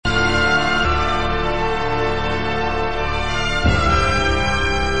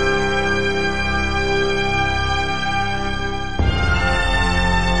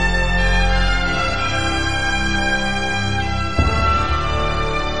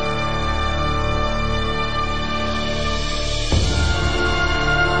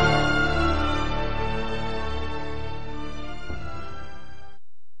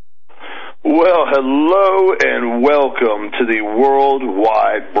Hello and welcome to the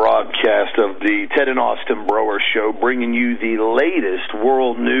worldwide broadcast of the Ted and Austin Broer Show, bringing you the latest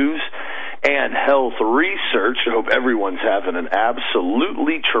world news and health research. I hope everyone's having an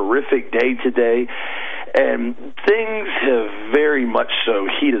absolutely terrific day today. And things have very much so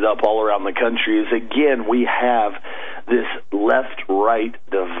heated up all around the country as, again, we have this left-right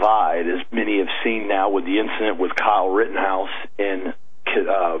divide, as many have seen now with the incident with Kyle Rittenhouse in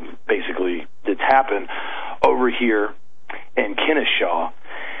basically that's happened over here in Kennesaw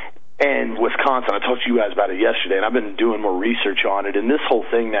and Wisconsin. I talked to you guys about it yesterday, and I've been doing more research on it, and this whole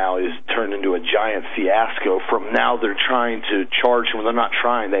thing now is turned into a giant fiasco. From now they're trying to charge him. Well, they're not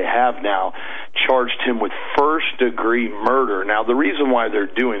trying. They have now charged him with first-degree murder. Now, the reason why they're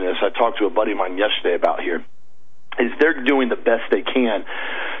doing this, I talked to a buddy of mine yesterday about here, is they're doing the best they can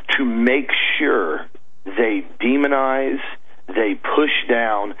to make sure they demonize, they push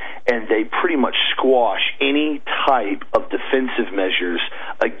down, and they pretty much squash any type of defensive measures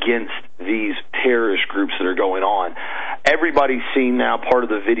against these terrorist groups that are going on. Everybody's seen now part of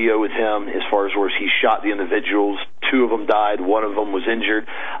the video with him as far as where he shot the individuals. 2 of them died, 1 of them was injured.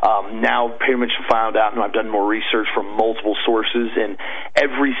 Now pretty much found out, and I've done more research from multiple sources, and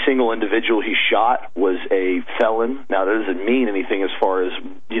every single individual he shot was a felon. Now that doesn't mean anything as far as,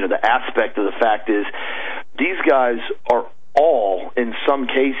 the aspect of the fact is these guys are all, in some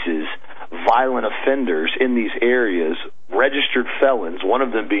cases, violent offenders in these areas, registered felons, one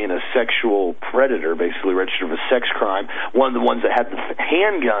of them being a sexual predator, basically registered with a sex crime, one of the ones that had the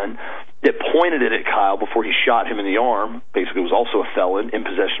handgun that pointed it at Kyle before he shot him in the arm, basically was also a felon in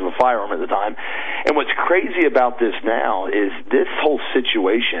possession of a firearm at the time. And what's crazy about this now is this whole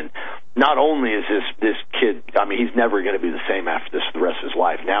situation, not only is this kid, he's never going to be the same after this for the rest of his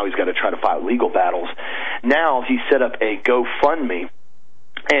life. Now he's got to try to fight legal battles. Now he set up a GoFundMe,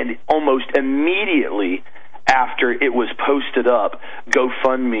 and almost immediately after it was posted up,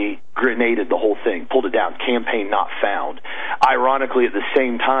 GoFundMe grenaded the whole thing, pulled it down, campaign not found. Ironically, at the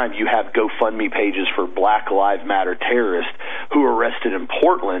same time, you have GoFundMe pages for Black Lives Matter terrorists who were arrested in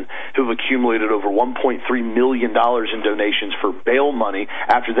Portland, who've accumulated over $1.3 million in donations for bail money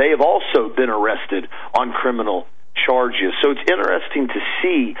after they have also been arrested on criminal charges. So it's interesting to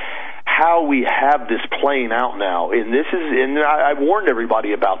see how we have this playing out now, and I've warned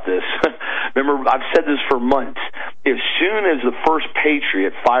everybody about this. Remember, I've said this for months. As soon as the first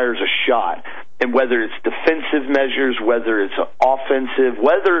patriot fires a shot, and whether it's defensive measures, whether it's offensive,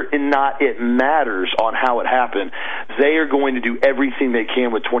 whether or not it matters on how it happened, they are going to do everything they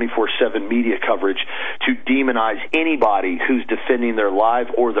can with 24/7 media coverage to demonize anybody who's defending their life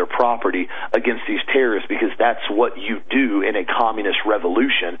or their property against these terrorists, because that's what you do in a communist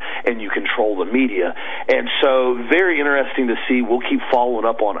revolution, and you control the media. And so very interesting to see. We'll keep following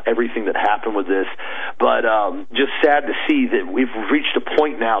up on everything that happened with this, but just sad to see that we've reached a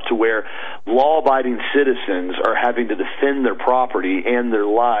point now to where law-abiding citizens are having to defend their property and their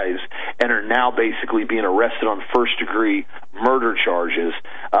lives and are now basically being arrested on first-degree murder charges.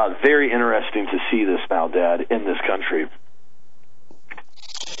 Very interesting to see this now, Dad, in this country.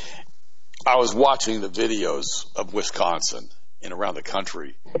 I was watching the videos of Wisconsin and around the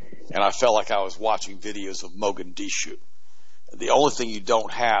country, and I felt like I was watching videos of Mogadishu. The only thing you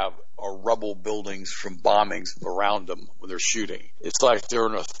don't have are rubble buildings from bombings around them when they're shooting. It's like they're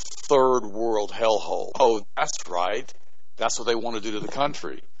in a third world hellhole. Oh, that's right. That's what they want to do to the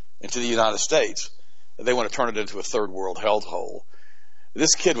country and to the United States. They want to turn it into a third world hellhole.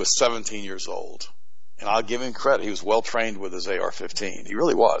 This kid was 17 years old, and I'll give him credit. He was well trained with his AR-15. He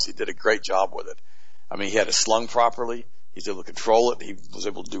really was. He did a great job with it. He had it slung properly. He was able to control it. He was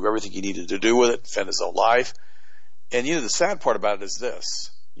able to do everything he needed to do with it, defend his own life. And, the sad part about it is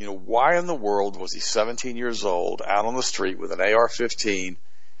this. Why in the world was he 17 years old out on the street with an AR-15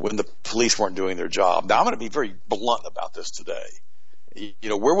 when the police weren't doing their job? Now, I'm going to be very blunt about this today.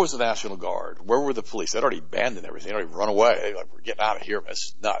 Where was the National Guard? Where were the police? They'd already abandoned everything. They'd already run away. Like, we're getting out of here, man.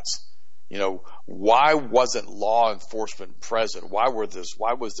 This is nuts. Why wasn't law enforcement present? Why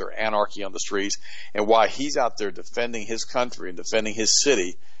was there anarchy on the streets? And why he's out there defending his country and defending his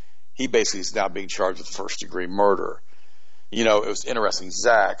city, he basically is now being charged with first-degree murder. It was interesting.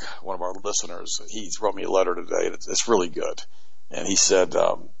 Zach, one of our listeners, he wrote me a letter today, and it's really good. And he said,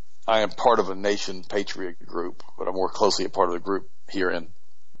 I am part of a nation patriot group, but I'm more closely a part of the group here in,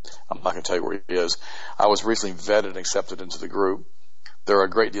 I'm not going to tell you where he is. I was recently vetted and accepted into the group. There are a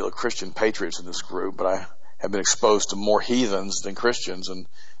great deal of Christian patriots in this group, but I have been exposed to more heathens than Christians, and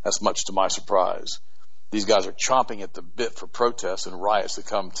that's much to my surprise. These guys are chomping at the bit for protests and riots to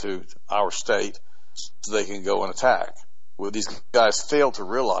come to our state so they can go and attack. What these guys fail to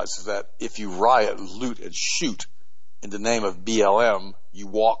realize is that if you riot, loot, and shoot in the name of BLM, you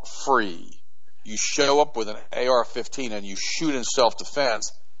walk free. You show up with an AR-15 and you shoot in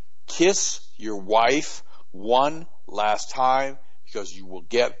self-defense, kiss your wife one last time because you will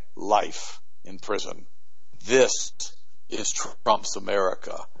get life in prison. This is Trump's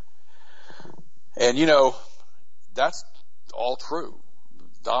America. And, you know, that's all true.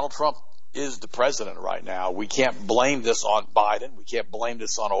 Donald Trump is the president right now. We can't blame this on Biden. We can't blame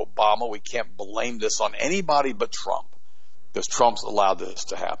this on Obama. We can't blame this on anybody but Trump, because Trump's allowed this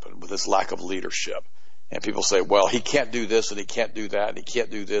to happen with his lack of leadership. And people say, well, he can't do this and he can't do that and he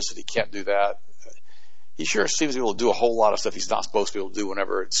can't do this and he can't do that. He sure seems to be able to do a whole lot of stuff he's not supposed to be able to do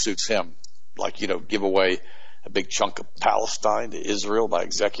whenever it suits him. Like, you know, give away a big chunk of Palestine to Israel by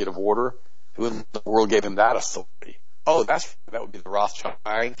executive order. Who in the world gave him that authority? Oh, that would be the Rothschild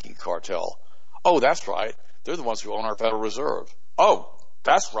banking cartel. Oh, that's right. They're the ones who own our Federal Reserve. Oh,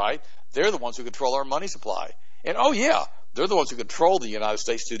 that's right. They're the ones who control our money supply. And oh, yeah, they're the ones who control the United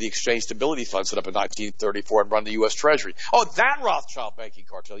States through the Exchange Stability Fund set up in 1934 and run the U.S. Treasury. Oh, that Rothschild banking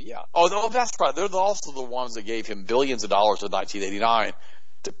cartel, yeah. Oh, that's right. They're also the ones that gave him billions of dollars in 1989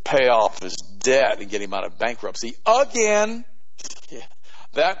 to pay off his debt and get him out of bankruptcy again. Yeah.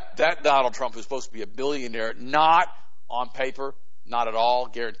 That Donald Trump, who's supposed to be a billionaire, not on paper, not at all,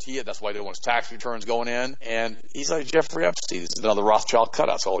 guarantee it. That's why they don't want his tax returns going in. And he's like Jeffrey Epstein. This is another Rothschild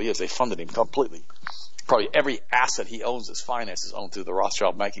cutout. That's all he is. They funded him completely. Probably every asset he owns, his finances, owned through the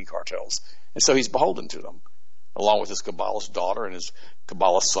Rothschild banking cartels. And so he's beholden to them, along with his Kabbalist daughter and his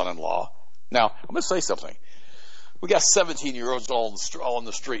Kabbalist son-in-law. Now, I'm going to say something. We got 17-year-olds all on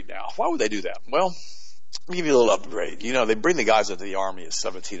the street now. Why would they do that? Well, let me give you a little upgrade. You know, they bring the guys into the Army at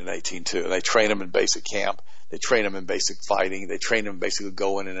 17 and 18, too. They train them in basic camp. They train them in basic fighting. They train them basically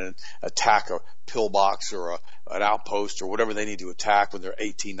go in and attack a pillbox or an outpost or whatever they need to attack when they're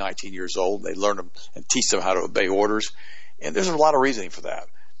 18, 19 years old. They learn them and teach them how to obey orders. And there's a lot of reasoning for that.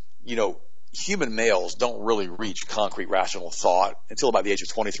 You know, human males don't really reach concrete rational thought until about the age of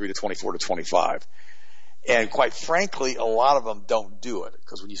 23 to 24 to 25. And quite frankly, a lot of them don't do it,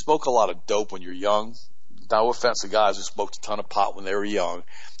 because when you smoke a lot of dope when you're young, no offense to guys who smoked a ton of pot when they were young,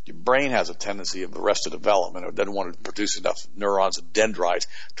 your brain has a tendency of arrested development. It doesn't want to produce enough neurons and dendrites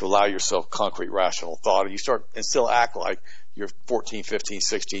to allow yourself concrete rational thought. And you start and still act like you're 14, 15,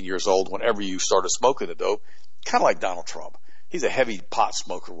 16 years old whenever you started smoking the dope, kind of like Donald Trump. He's a heavy pot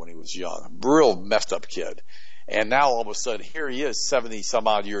smoker when he was young, a real messed up kid. And now all of a sudden, here he is, 70 some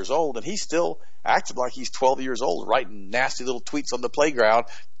odd years old, and he's still acting like he's 12 years old, writing nasty little tweets on the playground,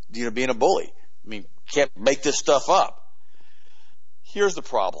 you know, being a bully. I mean, can't make this stuff up. Here's the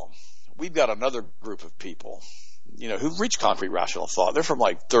problem. We've got another group of people, you know, who've reached concrete rational thought. They're from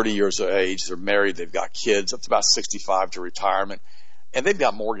like 30 years of age. They're married. They've got kids up to about 65 to retirement. And they've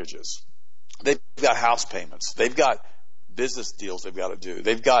got mortgages. They've got house payments. They've got business deals they've got to do.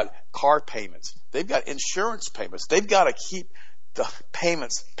 They've got car payments. They've got insurance payments. They've got to keep the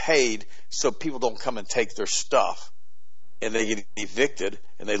payments paid so people don't come and take their stuff and they get evicted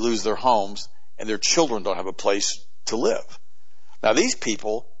and they lose their homes and their children don't have a place to live. Now, these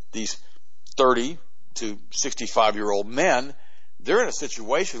people, these 30 to 65-year-old men, they're in a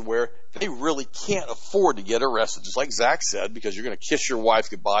situation where they really can't afford to get arrested, just like Zach said, because you're going to kiss your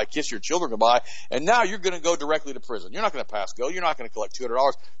wife goodbye, kiss your children goodbye, and now you're going to go directly to prison. You're not going to pass go. You're not going to collect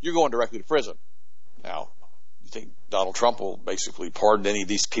 $200. You're going directly to prison. Now, you think Donald Trump will basically pardon any of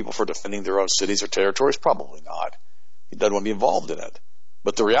these people for defending their own cities or territories? Probably not. He doesn't want to be involved in it.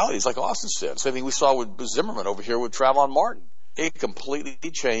 But the reality is, like Austin said, same thing we saw with Zimmerman over here with Trayvon Martin. It completely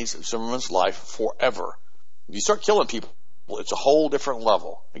changed Zimmerman's life forever. If you start killing people, it's a whole different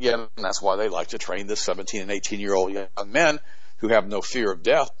level. Again, that's why they like to train the 17 and 18-year-old young men who have no fear of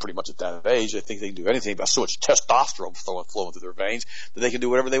death pretty much at that age. They think they can do anything. Got so much testosterone flowing through their veins that they can do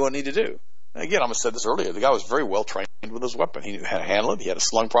whatever they need to do. And again, I said this earlier, the guy was very well trained with his weapon. He knew how to handle it. He had it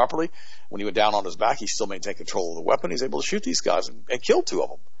slung properly. When he went down on his back, he still maintained control of the weapon. He was able to shoot these guys and kill two of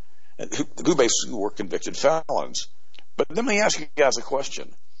them, and who basically were convicted felons. But let me ask you guys a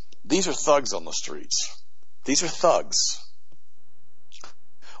question. These are thugs on the streets. These are thugs.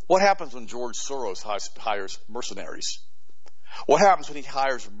 What happens when George Soros hires mercenaries? What happens when he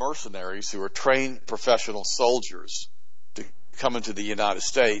hires mercenaries who are trained professional soldiers to come into the United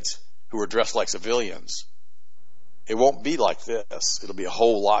States who are dressed like civilians? It won't be like this. It'll be a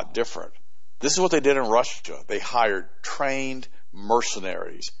whole lot different. This is what they did in Russia. They hired trained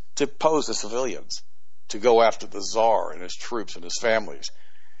mercenaries to pose as civilians, to go after the Tsar and his troops and his families.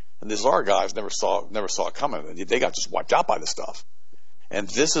 And the Tsar guys never saw it coming. They got just wiped out by this stuff. And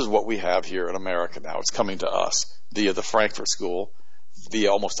this is what we have here in America now. It's coming to us via the Frankfurt School,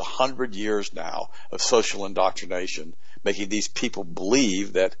 via almost 100 years now of social indoctrination, making these people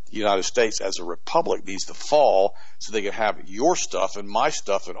believe that the United States as a republic needs to fall so they can have your stuff and my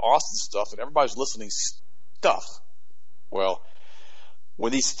stuff and Austin's stuff and everybody's listening stuff. Well,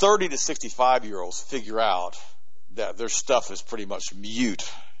 when these 30 to 65-year-olds figure out that their stuff is pretty much mute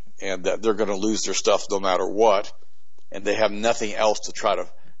and that they're going to lose their stuff no matter what, and they have nothing else to try to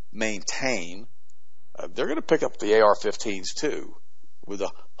maintain, they're going to pick up the AR-15s too, with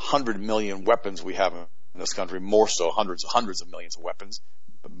the 100 million weapons we have in this country, more so, hundreds of millions of weapons,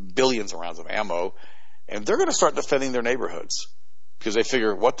 billions of rounds of ammo, and they're going to start defending their neighborhoods because they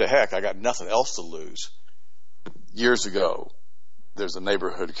figure, what the heck, I got nothing else to lose. Years ago, there's a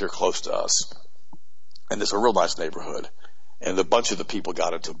neighborhood here close to us, and it's a real nice neighborhood, and a bunch of the people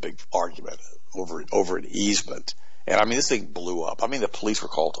got into a big argument over an easement. And I mean, this thing blew up. I mean, the police were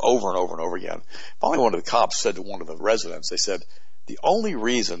called over and over and over again. Finally, one of the cops said to one of the residents, they said, the only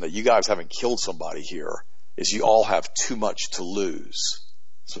reason that you guys haven't killed somebody here is you all have too much to lose.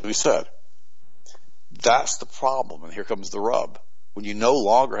 That's what he said. That's the problem, and here comes the rub. When you no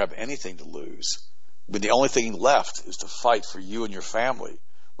longer have anything to lose, when the only thing left is to fight for you and your family,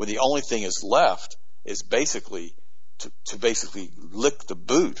 when the only thing is left is basically to basically lick the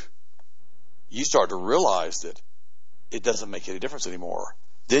boot, you start to realize that it doesn't make any difference anymore.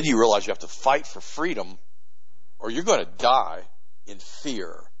 Then you realize you have to fight for freedom or you're going to die in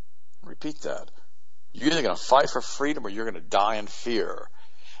fear. Repeat that. You're either going to fight for freedom or you're going to die in fear.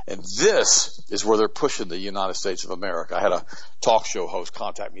 And this is where they're pushing the United States of America. I had a talk show host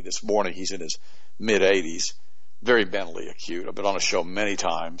contact me this morning. He's in his mid-80s, very mentally acute. I've been on a show many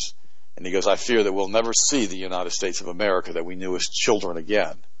times. And he goes, I fear that we'll never see the United States of America that we knew as children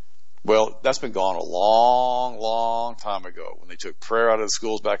again. Well, that's been gone a long, long time ago when they took prayer out of the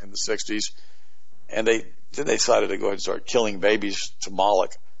schools back in the 60s. And then they decided to go ahead and start killing babies to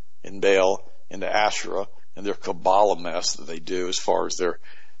Moloch and Baal and to Asherah and their Kabbalah mess that they do as far as their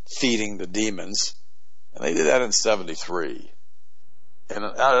feeding the demons. And they did that in 73. And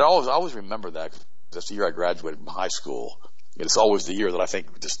I always remember that because that's the year I graduated from high school. And it's always the year that I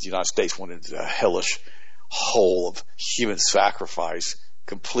think just the United States went into a hellish hole of human sacrifice,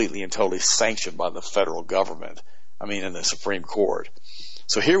 completely and totally sanctioned by the federal government. I mean, in the Supreme Court.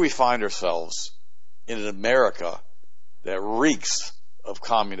 So here we find ourselves in an America that reeks of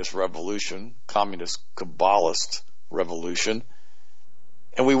communist revolution, communist Kabbalist revolution.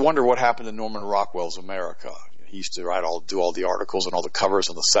 And we wonder what happened to Norman Rockwell's America. He used to do all the articles and all the covers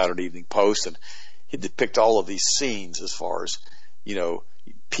on the Saturday Evening Post, and he depict all of these scenes as far as,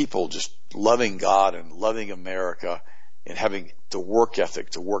 people just loving God and loving America and having the work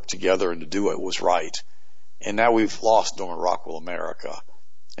ethic to work together and to do what was right. And now we've lost Norman Rockwell America.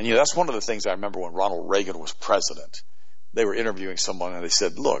 And, that's one of the things I remember when Ronald Reagan was president. They were interviewing someone and they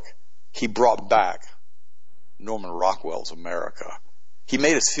said, look, he brought back Norman Rockwell's America. He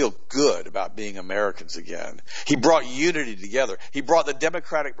made us feel good about being Americans again. He brought unity together. He brought the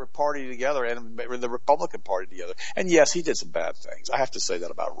Democratic Party together and the Republican Party together. And yes, he did some bad things. I have to say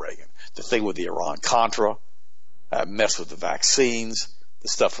that about Reagan. The thing with the Iran-Contra, mess with the vaccines, the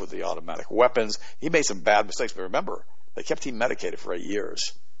stuff with the automatic weapons. He made some bad mistakes, but remember, they kept him medicated for 8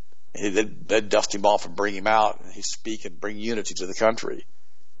 years. They'd dust him off and bring him out, and he'd speak and bring unity to the country.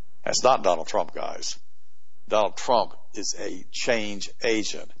 That's not Donald Trump, guys. Donald Trump is a change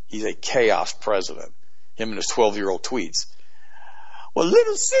agent. He's a chaos president. Him and his 12-year-old tweets. Well,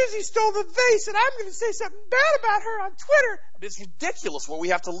 little Susie stole the vase, and I'm going to say something bad about her on Twitter. I mean, it's ridiculous what we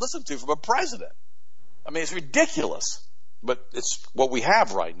have to listen to from a president. I mean, it's ridiculous. But it's what we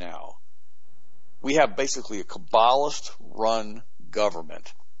have right now. We have basically a Kabbalist-run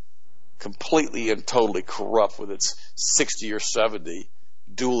government, completely and totally corrupt with its 60 or 70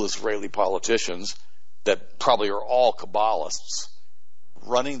 dual Israeli politicians that probably are all Kabbalists,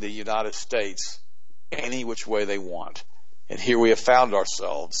 running the United States any which way they want. And here we have found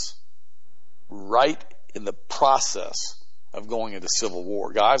ourselves right in the process of going into civil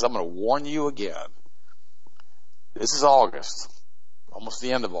war. Guys, I'm going to warn you again. This is August, almost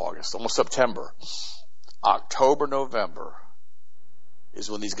the end of August, almost September. October, November is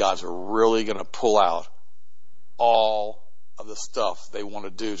when these guys are really going to pull out all of the stuff they want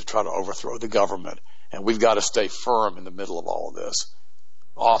to do to try to overthrow the government. And we've got to stay firm in the middle of all of this.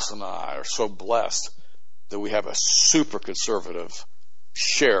 Austin and I are so blessed that we have a super conservative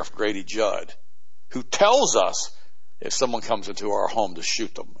sheriff, Grady Judd, who tells us if someone comes into our home to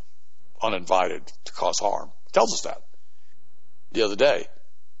shoot them uninvited to cause harm. Tells us that. The other day,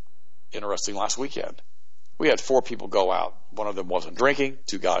 interesting last weekend, We had 4 people go out. One of them wasn't drinking,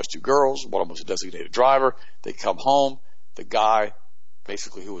 2 guys, 2 girls. One of them was a designated driver. They come home. The guy,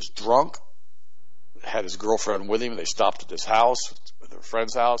 basically, who was drunk, had his girlfriend with him. They stopped at his house, at their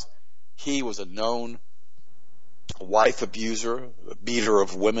friend's house. He was a known wife abuser, a beater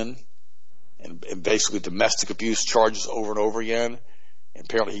of women, and basically domestic abuse charges over and over again. And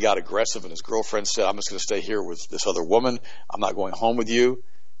apparently he got aggressive, and his girlfriend said, I'm just going to stay here with this other woman. I'm not going home with you.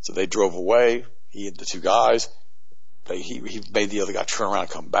 So they drove away, he and the 2 guys. He made the other guy turn around and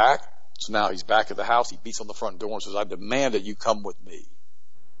come back. So now he's back at the house. He beats on the front door and says, I demand that you come with me.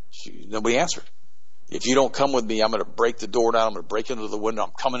 Nobody answered. If you don't come with me, I'm going to break the door down. I'm going to break into the window.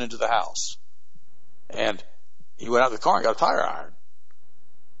 I'm coming into the house. And he went out of the car and got a tire iron.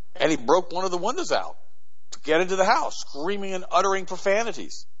 And he broke one of the windows out to get into the house, screaming and uttering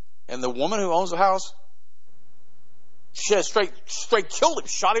profanities. And the woman who owns the house, she had straight killed him,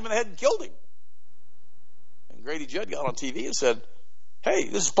 shot him in the head and killed him. And Grady Judd got on TV and said, hey,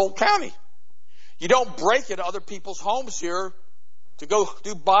 this is Polk County. You don't break into other people's homes here to go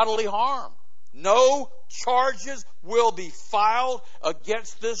do bodily harm. No charges will be filed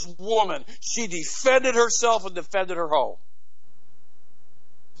against this woman. She defended herself and defended her home.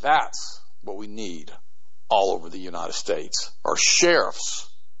 That's what we need all over the United States, are sheriffs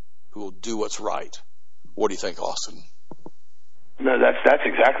who will do what's right. What do you think, Austin? No, that's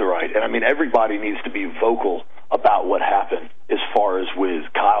exactly right. And I mean, everybody needs to be vocal about what happened as far as with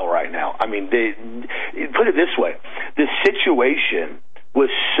Kyle right now. I mean, put it this way. The situation was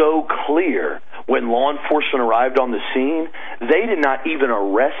so clear when law enforcement arrived on the scene, they did not even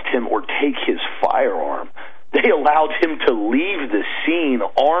arrest him or take his firearm. They allowed him to leave the scene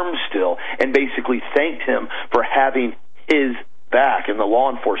armed still and basically thanked him for having his back and the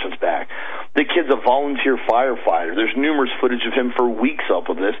law enforcement's back. The kid's a volunteer firefighter. There's numerous footage of him for weeks up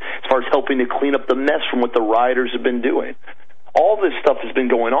with this as far as helping to clean up the mess from what the rioters have been doing. All this stuff has been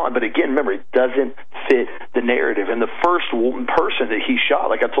going on, but again, remember, it doesn't fit the narrative. And the first person that he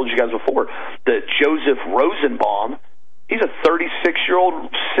shot, like I told you guys before, the Joseph Rosenbaum, he's a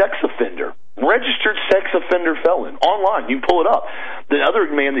 36-year-old sex offender, registered sex offender felon, online. You can pull it up. The other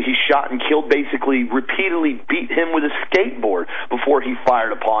man that he shot and killed basically repeatedly beat him with a skateboard before he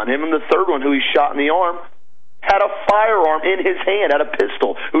fired upon him. And the third one, who he shot in the arm, had a firearm in his hand, had a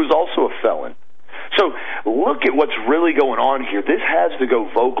pistol, who was also a felon. So look at what's really going on here. This has to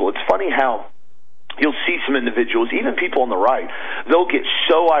go vocal. It's funny how you'll see some individuals, even people on the right, they'll get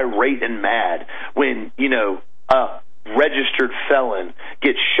so irate and mad when, a registered felon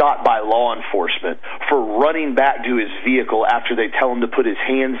gets shot by law enforcement for running back to his vehicle after they tell him to put his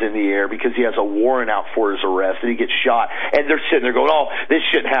hands in the air because he has a warrant out for his arrest, and he gets shot, and they're sitting there going, oh, this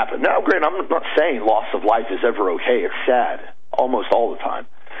shouldn't happen. Now, granted, I'm not saying loss of life is ever okay. It's sad almost all the time.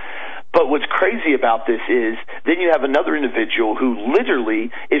 But what's crazy about this is then you have another individual who literally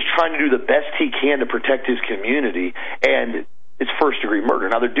is trying to do the best he can to protect his community, and it's first-degree murder.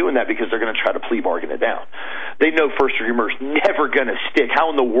 Now, they're doing that because they're going to try to plea bargain it down. They know first-degree murder is never going to stick.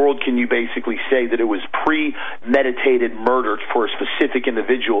 How in the world can you basically say that it was premeditated murder for a specific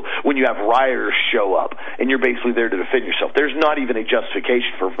individual when you have rioters show up and you're basically there to defend yourself? There's not even a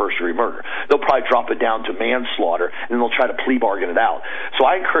justification for first-degree murder. They'll probably drop it down to manslaughter, and then they'll try to plea bargain it out. So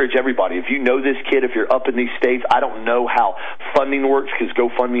I encourage everybody, if you know this kid, if you're up in these states, I don't know how funding works because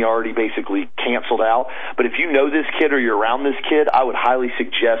GoFundMe already basically canceled out. But if you know this kid or you're around this kid, I would highly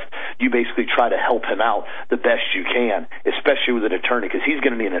suggest you basically try to help him out the best you can, especially with an attorney, because he's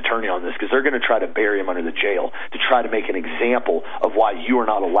going to need an attorney on this, because they're going to try to bury him under the jail to try to make an example of why you are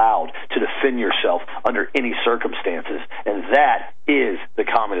not allowed to defend yourself under any circumstances. And that is the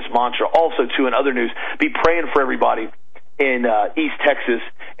communist mantra. Also, too, in other news, be praying for everybody in East Texas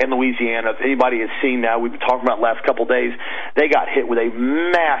and Louisiana. If anybody has seen now, we've been talking about the last couple of days, they got hit with a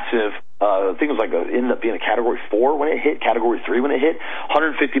massive, I think it was ended up being a Category 4 when it hit, Category 3 when it hit,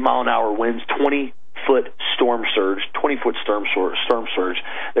 150-mile-an-hour winds, 20-foot storm surge, 20-foot storm surge.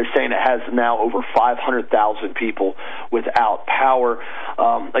 They're saying it has now over 500,000 people without power.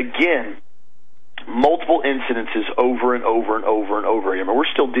 Again, multiple incidences over and over and over and over again. I mean,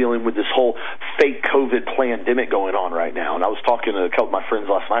 we're still dealing with this whole fake COVID pandemic going on right now. And I was talking to a couple of my friends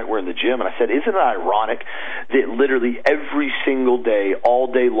last night. We're in the gym, and I said, isn't it ironic that literally every single day, all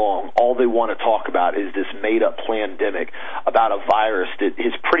day long, all they want to talk about is this made-up pandemic about a virus that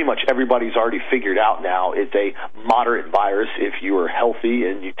is pretty much everybody's already figured out now. It's a moderate virus. If you are healthy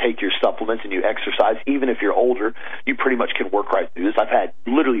and you take your supplements and you exercise, even if you're older, you pretty much can work right through this. I've had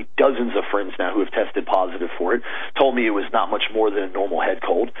literally dozens of friends now who have tested positive for it, told me it was not much more than a normal head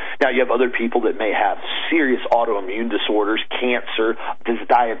cold. Now, you have other people that may have serious autoimmune disorders, cancer,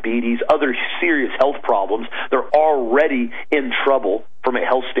 diabetes, other serious health problems. They're already in trouble from a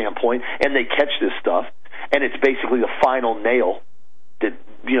health standpoint, and they catch this stuff, and it's basically the final nail that,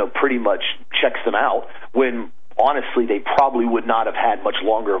 pretty much checks them out, when honestly, they probably would not have had much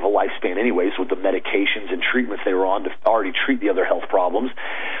longer of a lifespan anyways with the medications and treatments they were on to already treat the other health problems.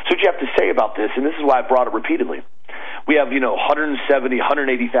 So what you have to say about this, and this is why I brought it repeatedly, we have, 170,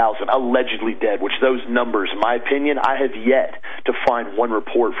 180,000 allegedly dead, which those numbers, in my opinion, I have yet to find one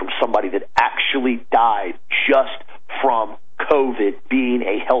report from somebody that actually died just from COVID being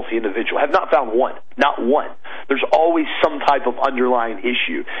a healthy individual. I have not found one. Not one. There's always some type of underlying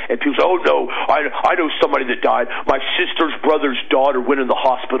issue. And people say, oh, no, I know somebody that died. My sister's brother's daughter went in the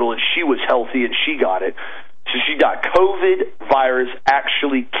hospital, and she was healthy, and she got it. So she died. COVID virus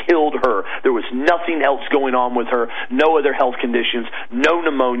actually killed her. There was nothing else going on with her, no other health conditions, no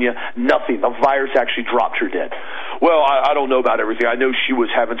pneumonia, nothing. The virus actually dropped her dead. Well, I don't know about everything. I know she was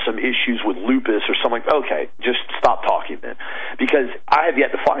having some issues with lupus or something. Okay, just stop talking then, because I have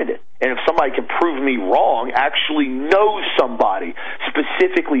yet to find it. And if somebody can prove me wrong, actually knows somebody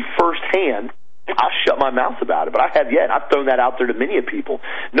specifically firsthand, I'll shut my mouth about it. But I have yet. I've thrown that out there to many people.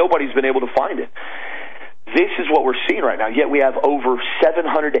 Nobody's been able to find it. This is what we're seeing right now. Yet we have over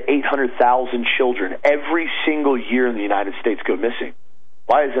 700 to 800,000 children every single year in the United States go missing.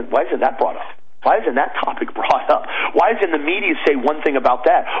 Why isn't that brought up? Why isn't that topic brought up? Why doesn't the media say one thing about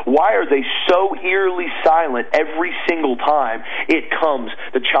that? Why are they so eerily silent every single time it comes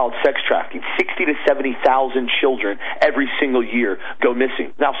to child sex trafficking? 60 to 70,000 children every single year go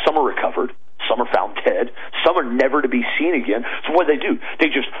missing. Now, some are recovered. Some are found dead. Some are never to be seen again. So what do? They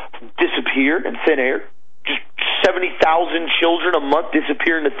just disappear in thin air. Just 70,000 children a month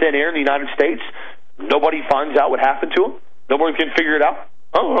disappear into thin air in the United States. Nobody finds out what happened to them. Nobody can figure it out.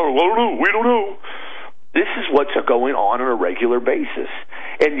 Oh, I don't know. We don't know. This is what's going on a regular basis.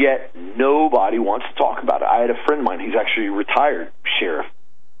 And yet nobody wants to talk about it. I had a friend of mine. He's actually a retired sheriff.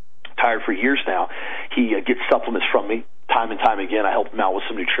 Retired for years now. He gets supplements from me time and time again. I help him out with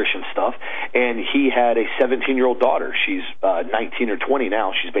some nutrition stuff. And he had a 17-year-old daughter. She's 19 or 20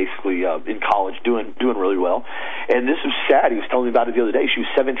 now. She's basically in college doing really well. And this was sad. He was telling me about it the other day. She was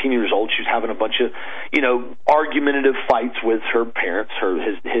 17 years old. She was having a bunch of, argumentative fights with her parents,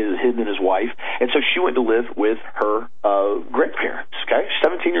 him and his wife. And so she went to live with her grandparents. Okay,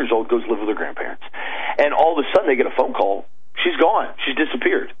 17 years old, goes to live with her grandparents. And all of a sudden they get a phone call. She's gone. She's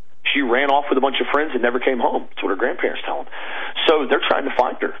disappeared. She ran off with a bunch of friends and never came home. That's what her grandparents tell them. So they're trying to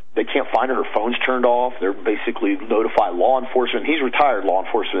find her. They can't find her. Her phone's turned off. They're basically notify law enforcement. He's retired law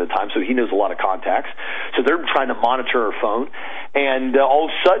enforcement at the time, so he knows a lot of contacts. So they're trying to monitor her phone. And all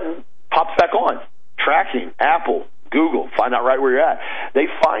of a sudden, pops back on. Tracking, Apple, Google, find out right where you're at. They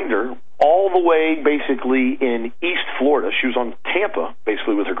find her all the way basically in East Florida. She was on Tampa,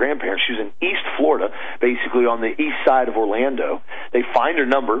 basically with her grandparents. She was in East Florida, basically on the east side of Orlando. They find her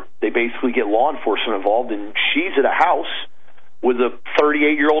number. They basically get law enforcement involved, and she's at a house with a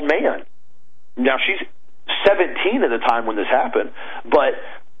 38-year-old man. Now, she's 17 at the time when this happened, but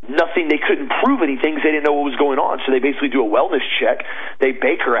nothing, they couldn't prove anything because they didn't know what was going on. So they basically do a wellness check. They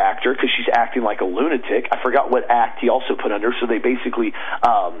Baker act her because she's acting like a lunatic. I forgot what act he also put under, so they basically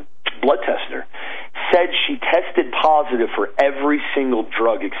blood tested her. Said she tested positive for every single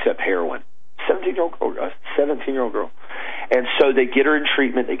drug except heroin. 17-year-old girl, guys. 17-year-old girl. And so they get her in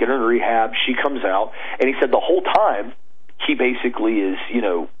treatment. They get her in rehab. She comes out. And he said the whole time he basically is,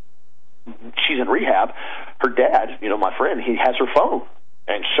 she's in rehab. Her dad, my friend, he has her phone.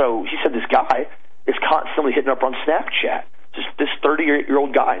 And so he said this guy is constantly hitting up on Snapchat, just this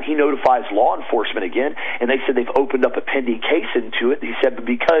 38-year-old guy, and he notifies law enforcement again, and they said they've opened up a pending case into it. He said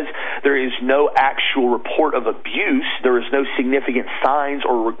because there is no actual report of abuse, there is no significant signs,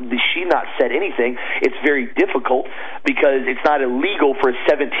 or she not said anything, it's very difficult because it's not illegal for a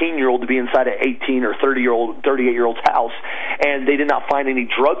 17-year-old to be inside an 18 or 38-year-old's house, and they did not find any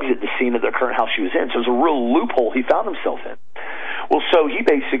drugs at the scene of the current house she was in. So it was a real loophole he found himself in. Well, so he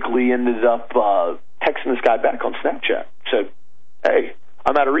basically ended up texting this guy back on Snapchat. Said, hey,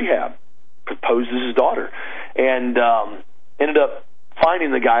 I'm out of rehab. Proposed as his daughter. And ended up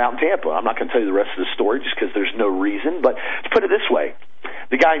finding the guy out in Tampa. I'm not going to tell you the rest of the story just because there's no reason. But to put it this way,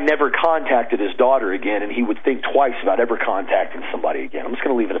 the guy never contacted his daughter again, and he would think twice about ever contacting somebody again. I'm just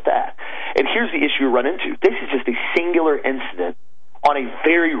going to leave it at that. And here's the issue we run into. This is just a singular incident on a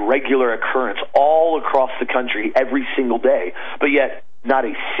very regular occurrence all across the country every single day, but yet not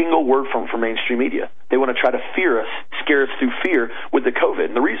a single word from mainstream media. They want to try to fear us, scare us through fear with the COVID.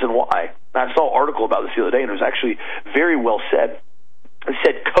 And the reason why, I saw an article about this the other day, and it was actually very well said. It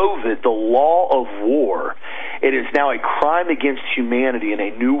said COVID, the law of war, it is now a crime against humanity in a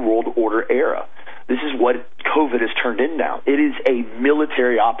new world order era. This is what COVID has turned in now. It is a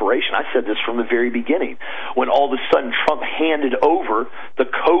military operation. I said this from the very beginning. When all of a sudden Trump handed over the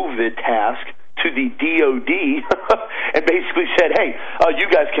COVID task to the DOD and basically said, hey, you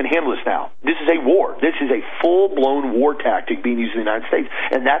guys can handle this now. This is a war. This is a full-blown war tactic being used in the United States.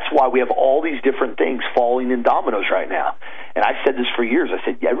 And that's why we have all these different things falling in dominoes right now. And I said this for years. I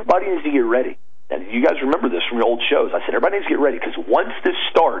said, yeah, everybody needs to get ready. And you guys remember this from your old shows. I said, everybody needs to get ready, because once this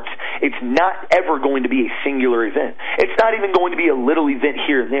starts, it's not ever going to be a singular event. It's not even going to be a little event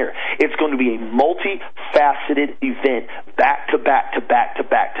here and there. It's going to be a multifaceted event, back to back to back to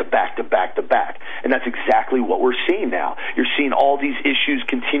back to back to back to back. And that's exactly what we're seeing now. You're seeing all these issues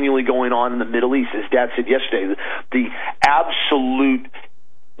continually going on in the Middle East. As Dad said yesterday, the absolute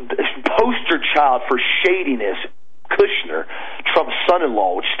poster child for shadiness, Kushner, Trump's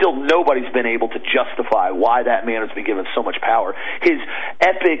son-in-law, which still nobody's been able to justify why that man has been given so much power. His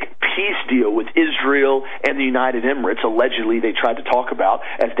epic peace deal with Israel and the United Emirates, allegedly they tried to talk about,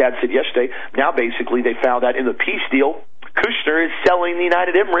 as Dad said yesterday, now basically they found out in the peace deal, Kushner is selling the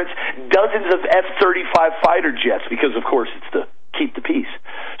United Emirates dozens of F-35 fighter jets, because of course it's to keep the peace.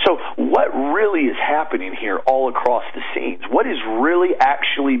 So what really is happening here all across the scenes? What is really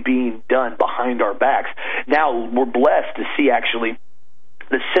actually being done behind our backs? Now we're blessed to see actually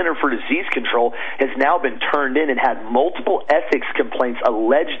the Center for Disease Control has now been turned in and had multiple ethics complaints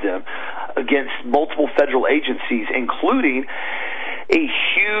alleged them against multiple federal agencies, including a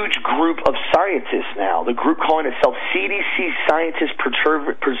huge group of scientists now, the group calling itself CDC Scientists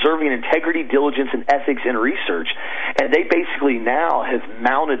Preserving Integrity, Diligence, and Ethics in Research. And they basically now have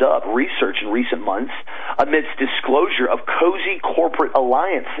mounted up research in recent months amidst disclosure of cozy corporate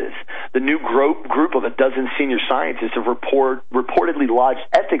alliances. The new group of a dozen senior scientists have reportedly lodged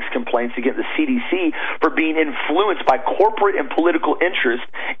ethics complaints against the CDC for being influenced by corporate and political interests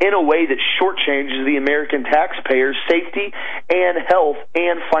in a way that shortchanges the American taxpayers' safety and health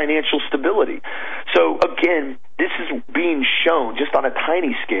and financial stability. So again, this is being shown just on a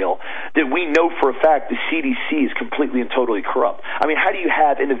tiny scale that we know for a fact the CDC is completely and totally corrupt. I mean, how do you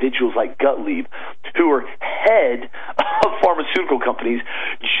have individuals like Gottlieb, who are head of pharmaceutical companies,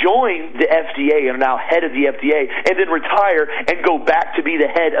 join the FDA and are now head of the FDA, and then retire and go back to be the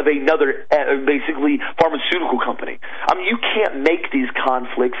head of another, basically, pharmaceutical company? I mean, you can't make these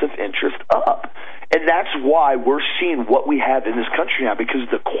conflicts of interest up. And that's why we're seeing what we have in this country now, because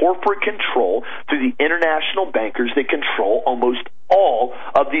of the corporate control through the international bankers that control almost all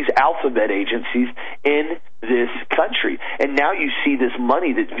of these alphabet agencies in this country. And now you see this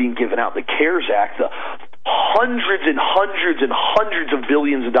money that's being given out, the CARES Act, the hundreds and hundreds and hundreds of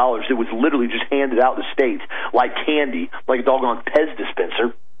billions of dollars that was literally just handed out to states like candy, like a doggone Pez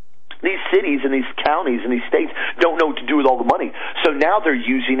dispenser. These cities and these counties and these states don't know what to do with all the money. So now they're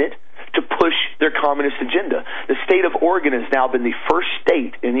using it to push their communist agenda. The state of Oregon has now been the first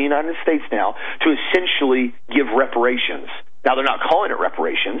state in the United States now to essentially give reparations. Now, they're not calling it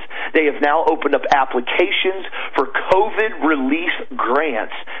reparations. They have now opened up applications for COVID relief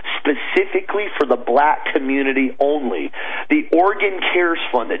grants specifically for the black community only. The Oregon Cares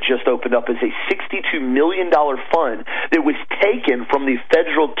Fund that just opened up is a $62 million fund that was taken from the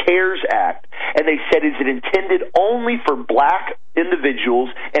Federal CARES Act, and they said is it intended only for black individuals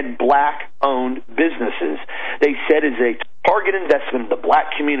and black-owned businesses. They said is a target investment in the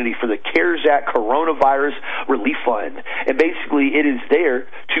black community for the CARES Act Coronavirus Relief Fund. And basically it is there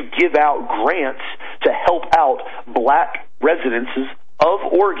to give out grants to help out black residences of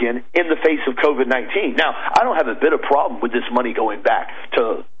Oregon in the face of COVID-19. Now, I don't have a bit of problem with this money going back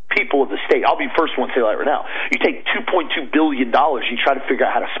to people of the state. I'll be the first one to say that right now. You take $2.2 billion, you try to figure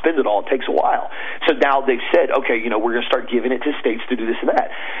out how to spend it all, it takes a while. So now they've said, okay, we're going to start giving it to states to do this and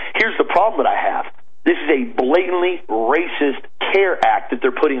that. Here's the problem that I have. This is a blatantly racist CARE Act that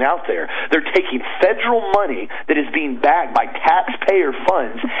they're putting out there. They're taking federal money that is being backed by taxpayer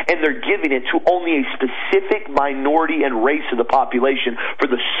funds, and they're giving it to only a specific minority and race of the population for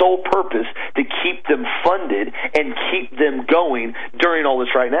the sole purpose to keep them funded and keep them going during all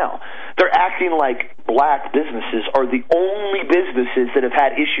this right now. They're acting like black businesses are the only businesses that have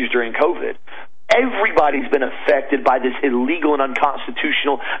had issues during COVID. Everybody's been affected by this illegal and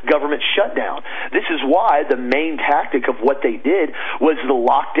unconstitutional government shutdown. This is why the main tactic of what they did was the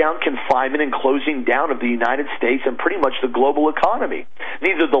lockdown, confinement, and closing down of the United States and pretty much the global economy.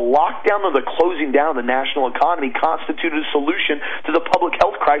 Neither the lockdown nor the closing down of the national economy constituted a solution to the public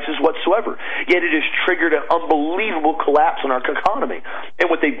health crisis whatsoever. Yet it has triggered an unbelievable collapse in our economy. And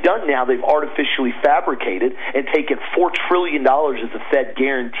what they've done now, they've artificially fabricated and taken $4 trillion as the Fed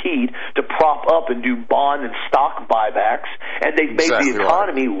guaranteed to prop up and do bond and stock buybacks, and they've made the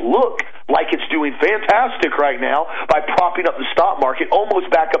economy look like it's doing fantastic right now by propping up the stock market almost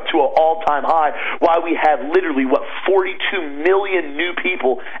back up to an all-time high, while we have literally, 42 million new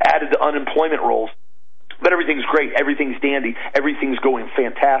people added to unemployment rolls. But everything's great, everything's dandy, everything's going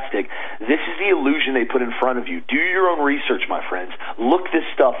fantastic. This is the illusion they put in front of you. Do your own research, my friends. Look this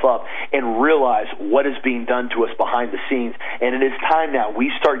stuff up and realize what is being done to us behind the scenes. And it is time now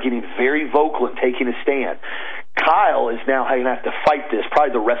we start getting very vocal and taking a stand. Kyle is now going to have to fight this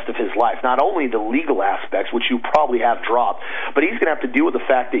probably the rest of his life. Not only the legal aspects, which you probably have dropped, but he's going to have to deal with the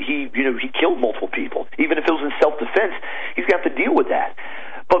fact that he killed multiple people. Even if it was in self-defense, he's going to have to deal with that.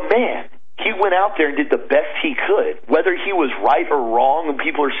 But man, he went out there and did the best he could. Whether he was right or wrong, and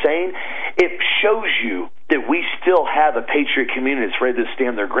people are saying, it shows you that we still have a patriot community that's ready to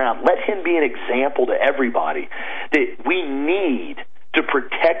stand their ground. Let him be an example to everybody that we need to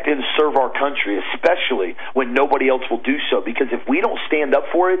protect and serve our country, especially when nobody else will do so. Because if we don't stand up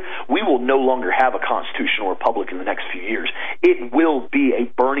for it, we will no longer have a constitutional republic in the next few years. It will be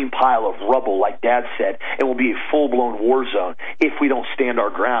a burning pile of rubble, like Dad said, and will be a full-blown war zone if we don't stand our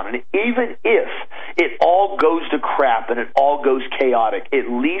ground. And even if it all goes to crap and it all goes chaotic,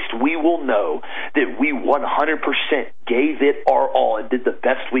 at least we will know that we 100% gave it our all and did the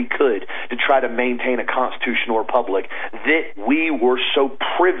best we could to try to maintain a constitutional republic that we were so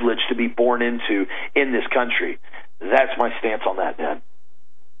privileged to be born into in this country. That's my stance on that, man.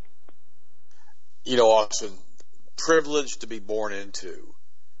 You know, Austin, privileged to be born into.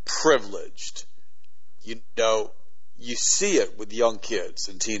 Privileged. You know, you see it with young kids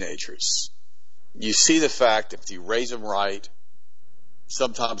and teenagers. You see the fact that if you raise them right,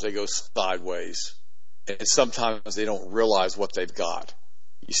 sometimes they go sideways, and sometimes they don't realize what they've got.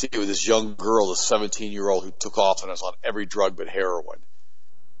 You see it with this young girl, a 17-year-old who took off and was on every drug but heroin.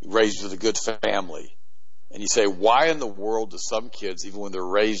 Raised with a good family. And you say, why in the world do some kids, even when they're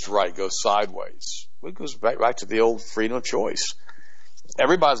raised right, go sideways? Well, it goes back to the old freedom of choice.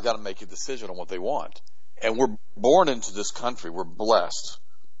 Everybody's got to make a decision on what they want. And we're born into this country. We're blessed.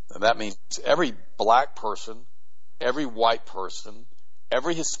 And that means every black person, every white person,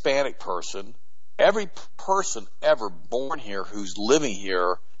 every Hispanic person, every person ever born here who's living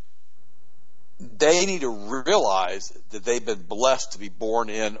here, they need to realize that they've been blessed to be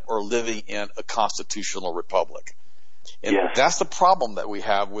born in or living in a constitutional republic. And that's the problem that we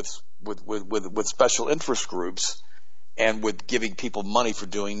have with special interest groups and with giving people money for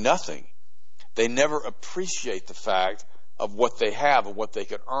doing nothing. They never appreciate the fact of what they have and what they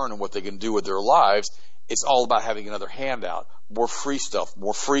can earn and what they can do with their lives. It's all about having another handout, more free stuff,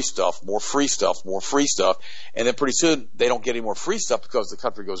 more free stuff, more free stuff, more free stuff. And then pretty soon they don't get any more free stuff because the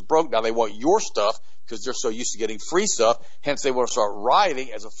country goes broke. Now they want your stuff because they're so used to getting free stuff. Hence they want to start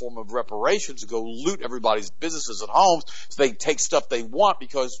rioting as a form of reparations to go loot everybody's businesses and homes so they can take stuff they want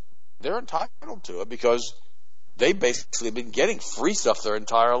because they're entitled to it, because they basically have been getting free stuff their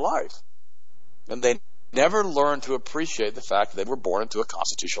entire life. And they never learn to appreciate the fact that they were born into a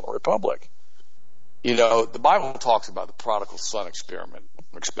constitutional republic. You know, the Bible talks about the prodigal son experience,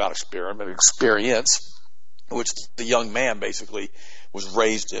 which the young man basically was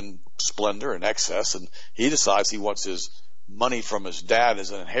raised in splendor and excess, and he decides he wants his money from his dad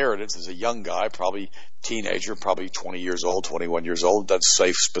as an inheritance as a young guy, probably teenager, probably 20 years old, 21 years old, doesn't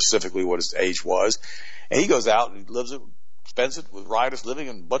say specifically what his age was, and he goes out and lives it, spends it with riotous living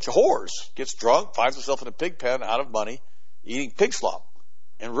and a bunch of whores, gets drunk, finds himself in a pig pen, out of money, eating pig slop,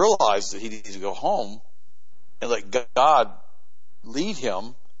 and realizes that he needs to go home and let God lead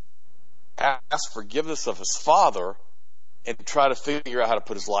him, ask forgiveness of his father, and try to figure out how to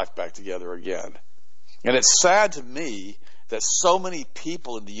put his life back together again. And it's sad to me that so many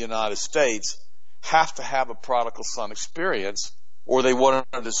people in the United States have to have a prodigal son experience, or they want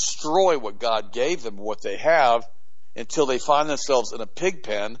to destroy what God gave them, what they have, until they find themselves in a pig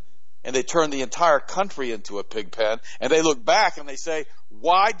pen, and they turn the entire country into a pig pen, and they look back and they say,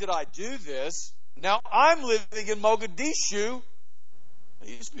 why did I do this? Now I'm living in Mogadishu. It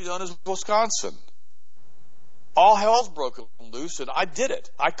used to be known as Wisconsin. All hell's broken loose, and I did it.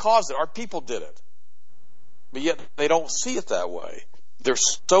 I caused it. Our people did it. But yet they don't see it that way. They're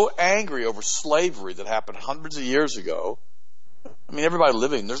so angry over slavery that happened hundreds of years ago. I mean,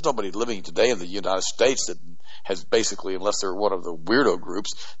 there's nobody living today in the United States that has basically, unless they're one of the weirdo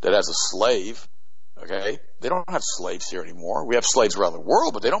groups, that has a slave. Okay? They don't have slaves here anymore. We have slaves around the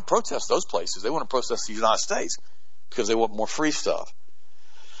world, but they don't protest those places. They want to protest the United States because they want more free stuff.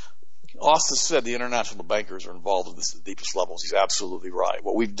 Austin said the international bankers are involved in this at the deepest levels. He's absolutely right.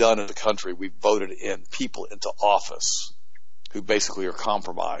 What we've done in the country, we've voted in people into office who basically are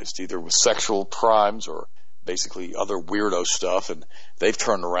compromised, either with sexual crimes or basically other weirdo stuff, and they've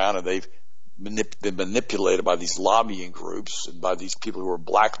turned around and they've been manipulated by these lobbying groups and by these people who are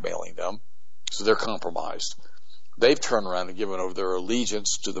blackmailing them, so they're compromised. They've turned around and given over their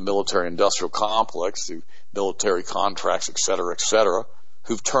allegiance to the military-industrial complex through military contracts, et cetera,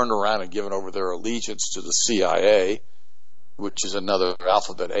 who've turned around and given over their allegiance to the CIA, which is another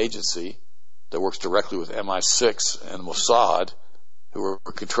alphabet agency that works directly with MI6 and Mossad, who are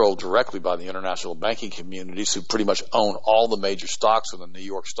controlled directly by the international banking communities, who pretty much own all the major stocks on the New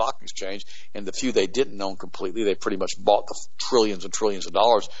York Stock Exchange, and the few they didn't own completely, they pretty much bought the trillions and trillions of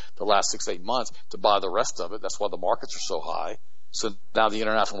dollars the last 6-8 months to buy the rest of it. That's why the markets are so high. So now the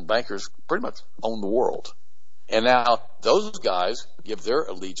international bankers pretty much own the world. And now those guys give their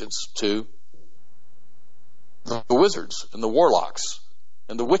allegiance to the wizards and the warlocks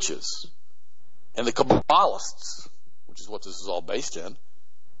and the witches and the Kabbalists, which is what this is all based in,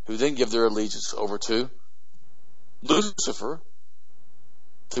 who then give their allegiance over to Lucifer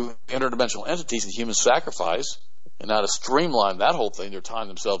through interdimensional entities and human sacrifice. And now to streamline that whole thing, they're tying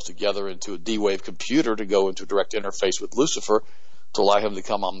themselves together into a D-Wave computer to go into direct interface with Lucifer to allow him to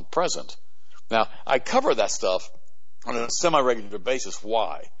become omnipresent. Now, I cover that stuff on a semi-regular basis.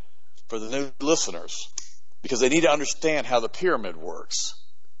 Why? For the new listeners. Because they need to understand how the pyramid works.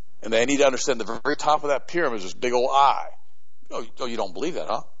 And they need to understand the very top of that pyramid is this big old eye. Oh, you don't believe that,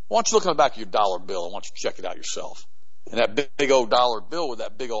 huh? Why don't you look on the back of your dollar bill and why don't you check it out yourself? And that big old dollar bill with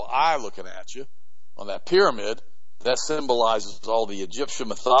that big old eye looking at you on that pyramid, that symbolizes all the Egyptian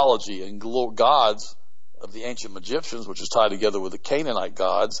mythology and gods of the ancient Egyptians, which is tied together with the Canaanite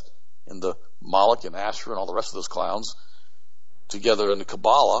gods and the Moloch and Asher and all the rest of those clowns together in the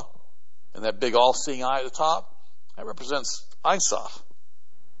Kabbalah. And that big all-seeing eye at the top, that represents Ein Sof.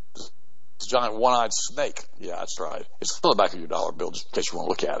 It's a giant one-eyed snake. Yeah, that's right. It's on the back of your dollar bill, just in case you want to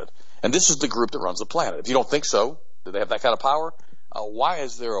look at it. And this is the group that runs the planet. If you don't think so, do they have that kind of power? Why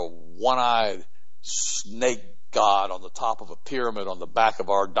is there a one-eyed snake god on the top of a pyramid on the back of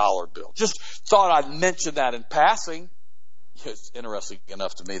our dollar bill? Just thought I'd mention that in passing. It's interesting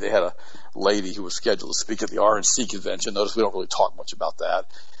enough to me. They had a lady who was scheduled to speak at the RNC convention. Notice we don't really talk much about that.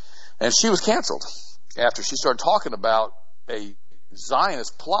 And she was canceled after she started talking about a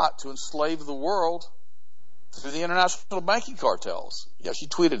Zionist plot to enslave the world through the international banking cartels. Yeah, she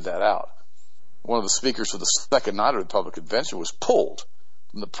tweeted that out. One of the speakers for the second night of the public convention was pulled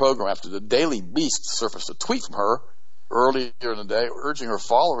from the program after the Daily Beast surfaced a tweet from her earlier in the day urging her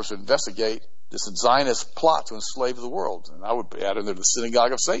followers to investigate this Zionist plot to enslave the world. And I would add in there the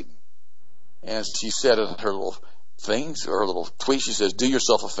synagogue of Satan. And she said in her little things, or her little tweet, she says, do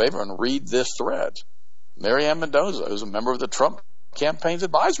yourself a favor and read this thread. Marianne Mendoza, who's a member of the Trump campaign's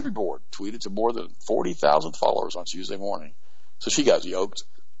advisory board, tweeted to more than 40,000 followers on Tuesday morning. So she got yoked.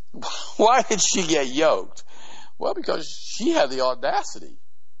 Why did she get yoked? Well, because she had the audacity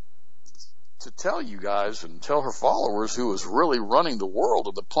to tell you guys and tell her followers who was really running the world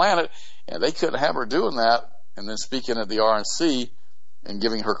of the planet, and they couldn't have her doing that and then speaking at the RNC and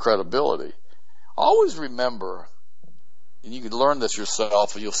giving her credibility. Always remember, and you can learn this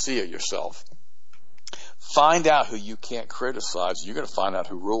yourself and you'll see it yourself, find out who you can't criticize. You're going to find out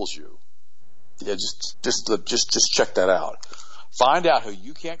who rules you. Yeah, just check that out. Find out who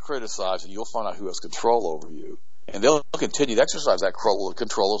you can't criticize, and you'll find out who has control over you. And they'll continue to exercise that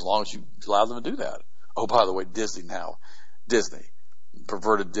control as long as you allow them to do that. Oh, by the way, Disney,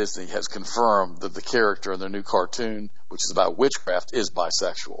 perverted Disney, has confirmed that the character in their new cartoon, which is about witchcraft, is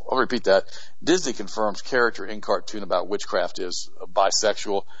bisexual. I'll repeat that. Disney confirms character in cartoon about witchcraft is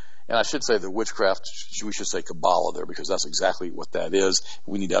bisexual. And I should say the witchcraft, we should say Kabbalah there, because that's exactly what that is.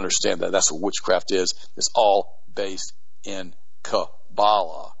 We need to understand that that's what witchcraft is. It's all based in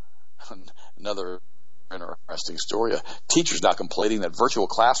Kabbalah. Another interesting story. A teacher's now complaining that virtual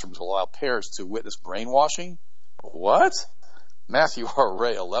classrooms will allow parents to witness brainwashing. What? Matthew R.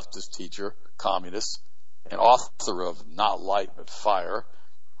 Ray, a leftist teacher, communist, and author of Not Light But Fire,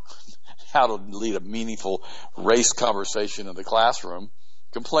 How to Lead a Meaningful Race Conversation in the Classroom,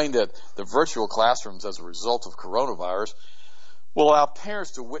 complained that the virtual classrooms, as a result of coronavirus, will allow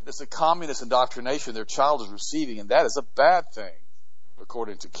parents to witness the communist indoctrination their child is receiving, and that is a bad thing.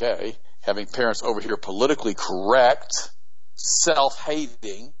 according to Kay, having parents over here politically correct,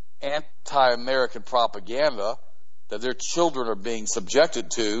 self-hating, anti-American propaganda that their children are being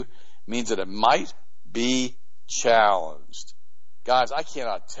subjected to means that it might be challenged. Guys, I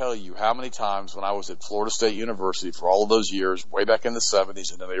cannot tell you how many times when I was at Florida State University for all of those years, way back in the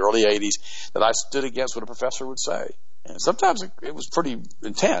 70s and in the early 80s, that I stood against what a professor would say. And sometimes it was pretty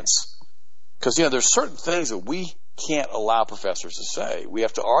intense. Because, there's certain things that we can't allow professors to say. We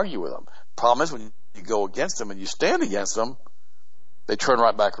have to argue with them. Problem is, when you go against them and you stand against them, they turn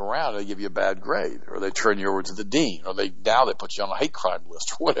right back around and they give you a bad grade, or they turn you over to the dean, or now they put you on a hate crime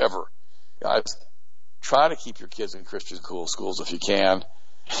list, or whatever. Guys, try to keep your kids in Christian schools if you can.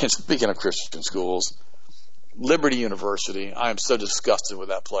 And speaking of Christian schools, Liberty University, I am so disgusted with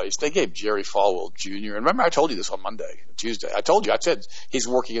that place. They gave Jerry Falwell Jr., and remember I told you this on Tuesday. I said he's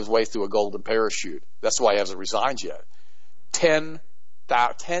working his way through a golden parachute. That's why he hasn't resigned yet.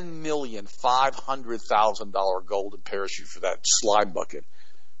 $10,500,000 golden parachute for that slime bucket,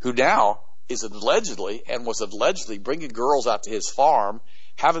 who now was allegedly bringing girls out to his farm,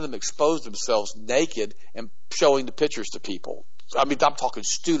 having them expose themselves naked and showing the pictures to people. I mean, I'm talking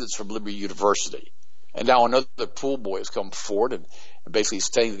students from Liberty University. And now another pool boy has come forward and basically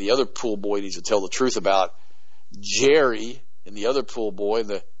saying that the other pool boy needs to tell the truth about Jerry and the other pool boy,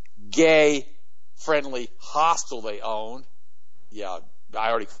 the gay-friendly hostel they own. Yeah, I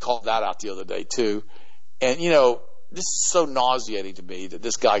already called that out the other day, too. And, this is so nauseating to me that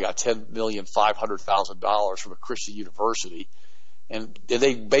this guy got $10,500,000 from a Christian university, and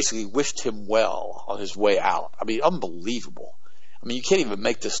they basically wished him well on his way out. I mean, unbelievable. I mean, you can't even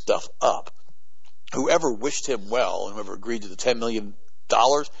make this stuff up. Whoever wished him well and whoever agreed to the $10 million,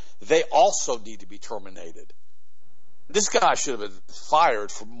 they also need to be terminated. This guy should have been fired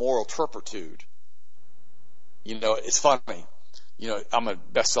for moral turpitude. It's funny. I'm a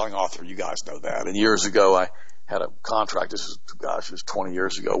best-selling author. You guys know that. And years ago, I had a contract. It was 20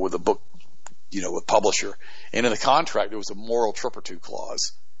 years ago with a book, with publisher. And in the contract, there was a moral turpitude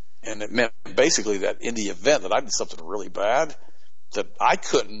clause. And it meant basically that in the event that I did something really bad, that I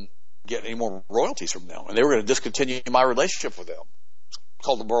couldn't get any more royalties from them. And they were going to discontinue my relationship with them. It's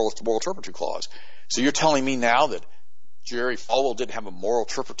called the moral turpitude clause. So you're telling me now that Jerry Falwell didn't have a moral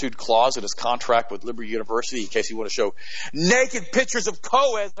turpitude clause in his contract with Liberty University in case he wanted to show naked pictures of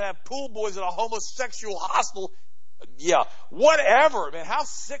co-eds and have pool boys in a homosexual hostel? Yeah, whatever, man. How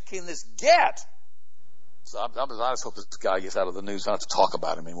sick can this get? So I just hope this guy gets out of the news. I don't have to talk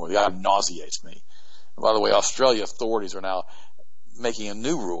about him anymore. The guy nauseates me. And by the way, Australia authorities are now making a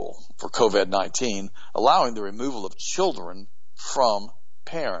new rule for COVID-19, allowing the removal of children from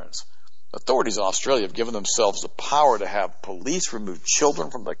parents. Authorities in Australia have given themselves the power to have police remove children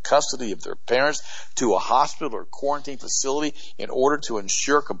from the custody of their parents to a hospital or quarantine facility in order to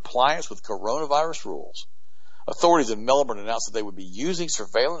ensure compliance with coronavirus rules. Authorities in Melbourne announced that they would be using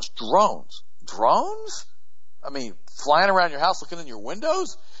surveillance drones. Drones? I mean, flying around your house looking in your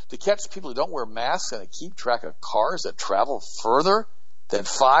windows to catch people who don't wear masks and to keep track of cars that travel further than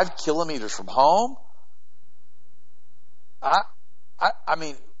 5 kilometers from home? I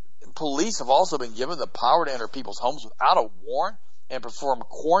mean, police have also been given the power to enter people's homes without a warrant and perform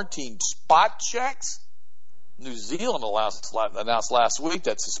quarantine spot checks. New Zealand announced last week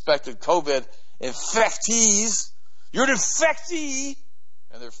that suspected COVID infectees, you're an infectee,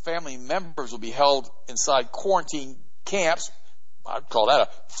 and their family members will be held inside quarantine camps. I'd call that a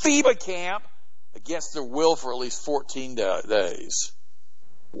FEBA camp against their will for at least 14 days.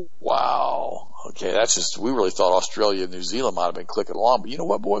 Wow. Okay, we really thought Australia and New Zealand might have been clicking along. But you know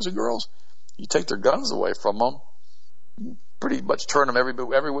what, boys and girls? You take their guns away from them, you pretty much turn them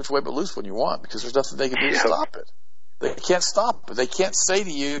every which way but loose when you want, because there's nothing they can do to stop it. They can't stop it. They can't say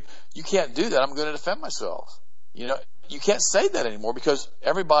to you, you can't do that, I'm going to defend myself. You can't say that anymore because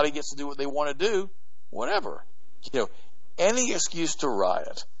everybody gets to do what they want to do, whatever. Any excuse to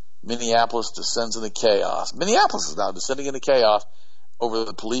riot. Minneapolis descends into chaos. Minneapolis is now descending into chaos over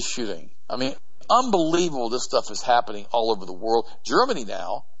the police shooting. I mean, unbelievable this stuff is happening all over the world. Germany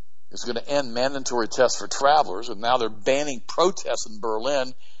now is going to end mandatory tests for travelers, and now they're banning protests in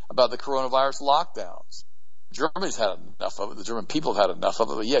Berlin about the coronavirus lockdowns. Germany's had enough of it. The German people have had enough of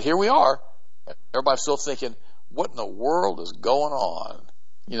it. But yet here we are. Everybody's still thinking, what in the world is going on?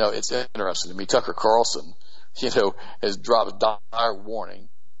 It's interesting to me. Tucker Carlson, has dropped a dire warning,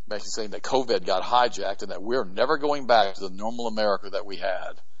 basically saying that COVID got hijacked and that we're never going back to the normal America that we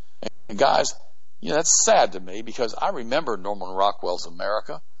had. And guys, that's sad to me because I remember Norman Rockwell's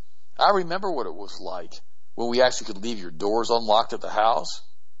America. I remember what it was like when we actually could leave your doors unlocked at the house.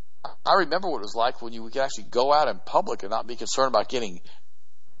 I remember what it was like when you could actually go out in public and not be concerned about getting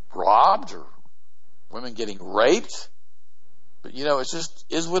robbed or women getting raped. But, it just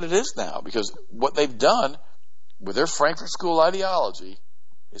is what it is now, because what they've done with their Frankfurt School ideology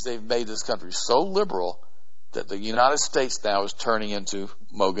is they've made this country so liberal that the United States now is turning into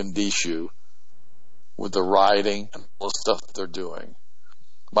Mogadishu with the rioting and all the stuff they're doing.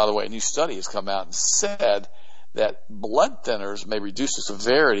 By the way, a new study has come out and said that blood thinners may reduce the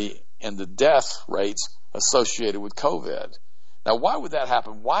severity and the death rates associated with COVID. Now, why would that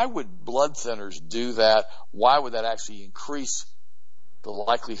happen? Why would blood thinners do that? Why would that actually increase the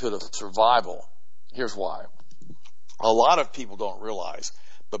likelihood of survival? Here's why. A lot of people don't realize,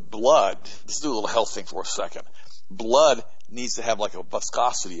 but blood, let's do a little health thing for a second. Blood needs to have like a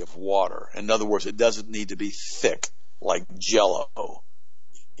viscosity of water. In other words, it doesn't need to be thick like Jell-O.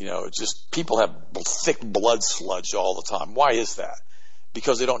 It's just people have thick blood sludge all the time. Why is that?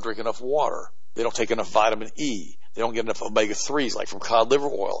 Because they don't drink enough water. They don't take enough vitamin E. They don't get enough omega-3s like from cod liver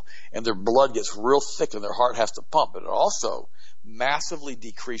oil. And their blood gets real thick and their heart has to pump. But it also massively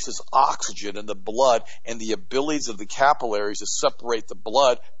decreases oxygen in the blood and the abilities of the capillaries to separate the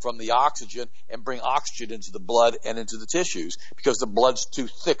blood from the oxygen and bring oxygen into the blood and into the tissues, because the blood's too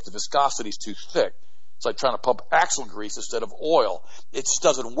thick. The viscosity is too thick. It's like trying to pump axle grease instead of oil. It just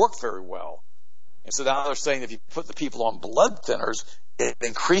doesn't work very well. And so now they're saying if you put the people on blood thinners, it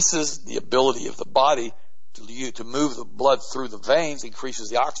increases the ability of the body to move the blood through the veins, increases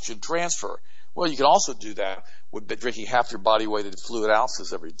the oxygen transfer. Well, you can also do that with drinking half your body weight in fluid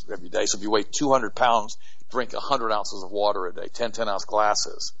ounces every day. So if you weigh 200 pounds, drink 100 ounces of water a day, 10-ounce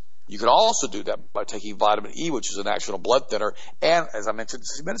glasses. You can also do that by taking vitamin E, which is a natural blood thinner, and, as I mentioned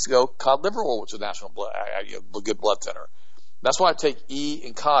a few minutes ago, cod liver oil, which is a good blood thinner. That's why I take E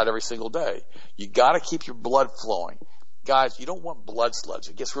and cod every single day. You got to keep your blood flowing. Guys, you don't want blood sludge.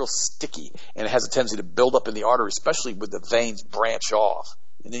 It gets real sticky, and it has a tendency to build up in the artery, especially when the veins branch off.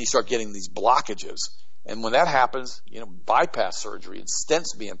 And then you start getting these blockages. And when that happens, bypass surgery and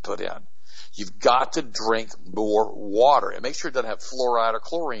stents being put in. You've got to drink more water, and make sure it doesn't have fluoride or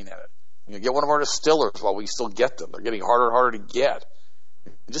chlorine in it. Get one of our distillers while we still get them. They're getting harder and harder to get.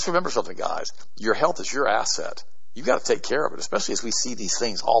 And just remember something, guys. Your health is your asset. You've got to take care of it, especially as we see these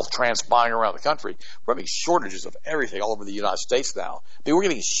things all transpiring around the country. We're having shortages of everything all over the United States now. We're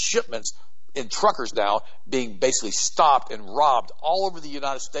getting shipments in truckers now being basically stopped and robbed all over the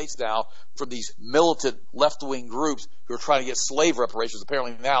United States now from these militant left-wing groups who are trying to get slave reparations,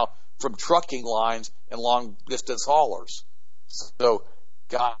 apparently now from trucking lines and long-distance haulers. So,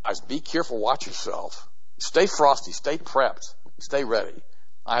 guys, be careful. Watch yourself. Stay frosty. Stay prepped. Stay ready.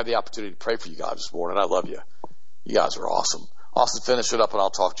 I have the opportunity to pray for you guys this morning. I love you. You guys are awesome. Austin, finish it up, and I'll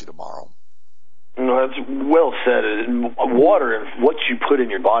talk to you tomorrow. No, that's well said. Water and what you put in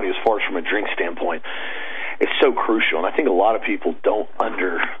your body as far as from a drink standpoint, it's so crucial. And I think a lot of people don't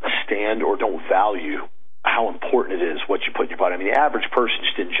understand or don't value how important it is what you put in your body. I mean, the average person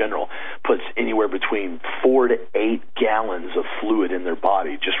just in general puts anywhere between 4 to 8 gallons of fluid in their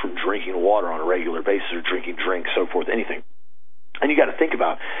body just from drinking water on a regular basis or drinking drinks, so forth, anything. And you got to think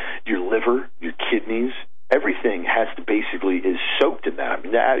about your liver, your kidneys. Everything has to basically is soaked in that. I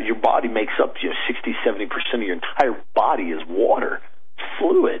mean, your body makes up 60-70% of your entire body is water,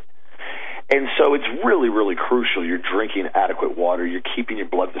 fluid. And so it's really, really crucial you're drinking adequate water, you're keeping your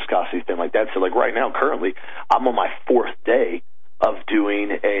blood viscosity thin like that. So like right now, currently, I'm on my 4th day of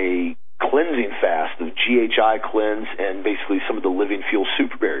doing a cleansing fast, the GHI cleanse, and basically some of the Living Fuel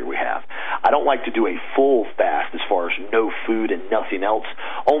Superberry we have. I don't like to do a full fast as far as no food and nothing else,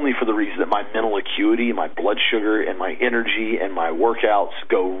 only for the reason that my mental acuity and my blood sugar and my energy and my workouts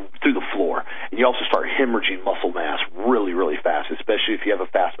go through the floor. And you also start hemorrhaging muscle mass really, really fast, especially if you have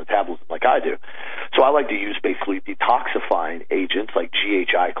a fast metabolism like I do. So I like to use basically detoxifying agents like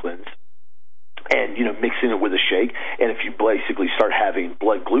GHI cleanse, and, mixing it with a shake. And if you basically start having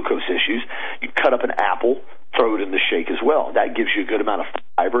blood glucose issues, you cut up an apple, throw it in the shake as well. That gives you a good amount of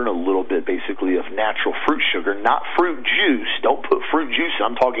fiber and a little bit basically of natural fruit sugar, not fruit juice. Don't put fruit juice in.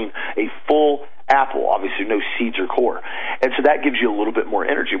 I'm talking a full apple, obviously no seeds or core. And so that gives you a little bit more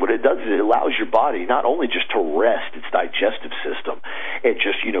energy. What it does is it allows your body not only just to rest its digestive system, it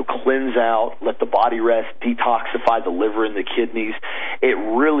just, cleanse out, let the body rest, detoxify the liver and the kidneys. It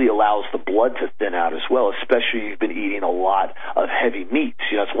really allows the blood to thin out as well, especially if you've been eating a lot of heavy meats.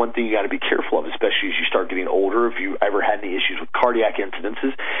 That's one thing you got to be careful of, especially as you start getting older. If you ever had any issues with cardiac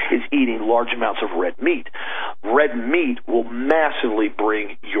incidences, is eating large amounts of red meat. Red meat will massively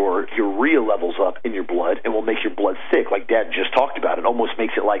bring your urea levels up in your blood and will make your blood thick, like Dad just talked about. It almost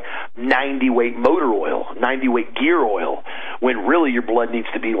makes it like 90-weight motor oil, 90-weight gear oil, when really your blood needs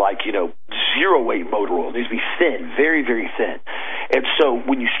to be like, zero weight motor oil. It needs to be thin, very, very thin. And so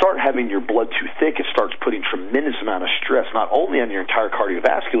when you start having your blood too thick, it starts putting tremendous amount of stress, not only on your entire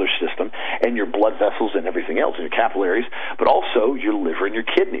cardiovascular system and your blood vessels and everything else, and your capillaries, but also your liver and your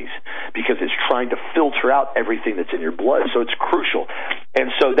kidneys, because it's trying to filter out everything that's in your blood. So it's crucial.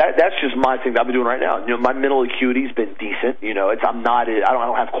 And so that's just my thing that I've been doing right now. My mental acuity's been decent. I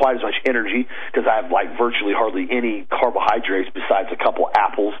don't have quite as much energy because I have like virtually hardly any carbohydrates besides a couple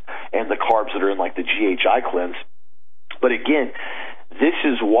apples and the carbs that are in like the GHI cleanse. But again, this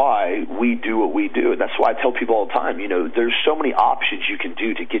is why we do what we do. And that's why I tell people all the time, there's so many options you can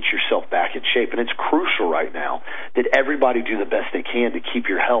do to get yourself back in shape. And it's crucial right now that everybody do the best they can to keep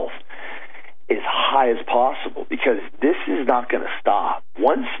your health as high as possible, because this is not going to stop.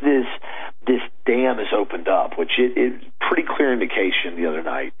 Once this dam is opened up, which it pretty clear indication the other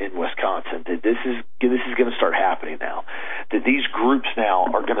night in Wisconsin that this is going to start happening now, that these groups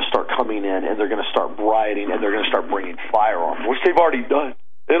now are going to start coming in and they're going to start rioting and they're going to start bringing firearms, which they've already done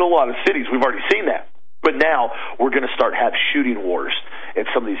in a lot of cities. We've already seen that. But now we're going to start have shooting wars in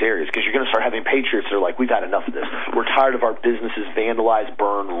some of these areas, because you're going to start having patriots that are like, we've had enough of this. We're tired of our businesses vandalized,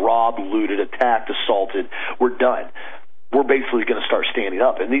 burned, robbed, looted, attacked, assaulted. We're done. We're basically going to start standing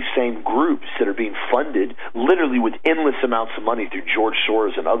up. And these same groups that are being funded literally with endless amounts of money through George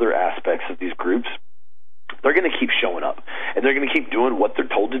Soros and other aspects of these groups, they're going to keep showing up, and they're going to keep doing what they're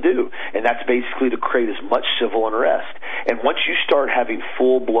told to do, and that's basically to create as much civil unrest. And once you start having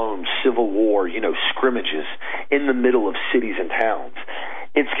full-blown civil war, scrimmages in the middle of cities and towns,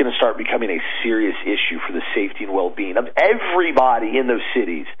 it's going to start becoming a serious issue for the safety and well-being of everybody in those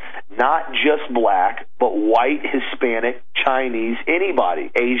cities, not just black, but white, Hispanic, Chinese,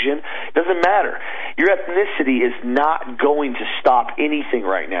 anybody, Asian, doesn't matter. Your ethnicity is not going to stop anything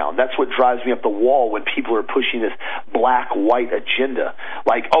right now. That's what drives me up the wall when people are pushing this black-white agenda.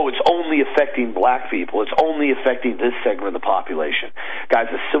 Like, it's only affecting black people. It's only affecting this segment of the population. Guys,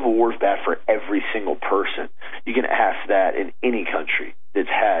 the Civil War is bad for every single person. You can ask that in any country that's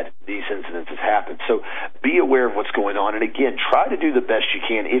had these incidences happen. So be aware of what's going on. And again, try to do the best you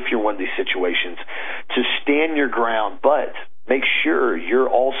can if you're in one of these situations to stand your ground, but make sure you're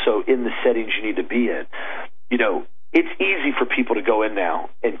also in the settings you need to be in. It's easy for people to go in now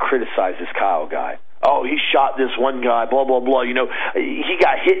and criticize this Kyle guy. Oh, he shot this one guy, blah, blah, blah. He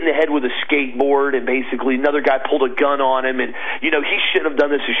got hit in the head with a skateboard, and basically another guy pulled a gun on him, and, he shouldn't have done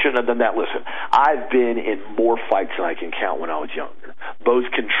this, he shouldn't have done that. Listen, I've been in more fights than I can count when I was younger,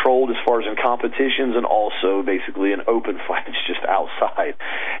 both controlled as far as in competitions and also basically in open fights just outside.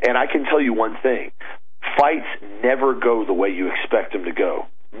 And I can tell you one thing, fights never go the way you expect them to go.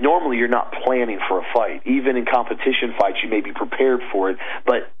 Normally, you're not planning for a fight. Even in competition fights, you may be prepared for it,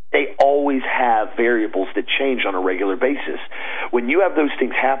 but they always have variables that change on a regular basis. When you have those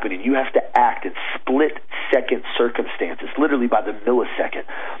things happening, you have to act in split-second circumstances, literally by the millisecond.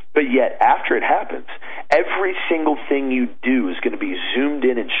 But yet, after it happens, every single thing you do is going to be zoomed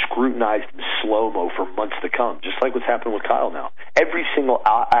in and scrutinized in slow-mo for months to come, just like what's happening with Kyle now. Every single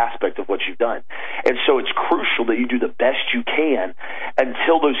aspect of what you've done. And so it's crucial that you do the best you can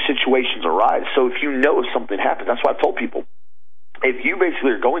until those situations arise. So if you know if something happens, that's why I've told people, if you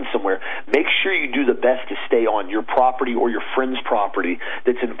basically are going somewhere, make sure you do the best to stay on your property or your friend's property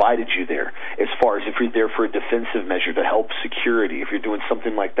that's invited you there, as far as if you're there for a defensive measure to help security, if you're doing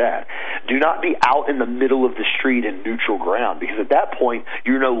something like that. Do not be out in the middle of the street in neutral ground, because at that point,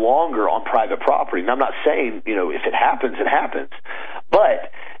 you're no longer on private property. And I'm not saying, if it happens, it happens.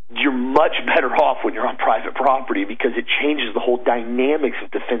 But you're much better off when you're on private property, because it changes the whole dynamics of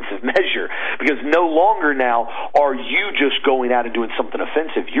defensive measure. Because no longer now are you just going out and doing something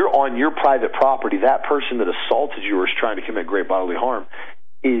offensive. You're on your private property. That person that assaulted you or is trying to commit great bodily harm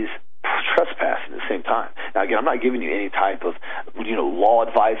is trespassing at the same time. Now, again, I'm not giving you any type of, law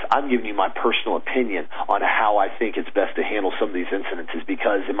advice. I'm giving you my personal opinion on how I think it's best to handle some of these incidences,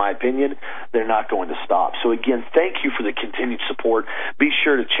 because, in my opinion, they're not going to stop. So, again, thank you for the continued support. Be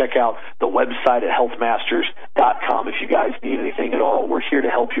sure to check out the website at healthmasters.com if you guys need anything at all. We're here to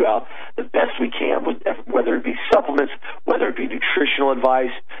help you out the best we can, whether it be supplements, whether it be nutritional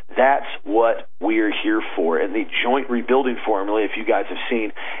advice. That's what we're here for. And the joint rebuilding formula, if you guys have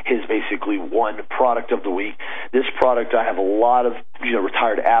seen, is basically one product of the week. This product, I have a lot of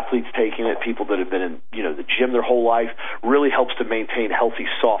retired athletes taking it, people that have been in the gym their whole life. Really helps to maintain healthy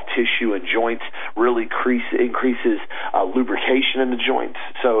soft tissue and joints, really increases lubrication in the joints.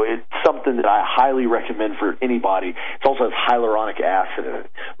 So it's something that I highly recommend for anybody. It also has hyaluronic acid in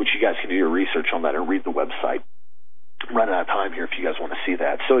it, which you guys can do your research on that and read the website. I'm running out of time here if you guys want to see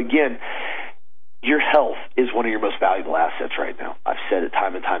that. So again, Your health is one of your most valuable assets right now. I've said it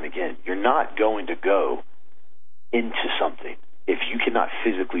time and time again. You're not going to go into something if you cannot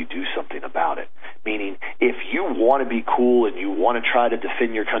physically do something about it. Meaning, if you want to be cool and you want to try to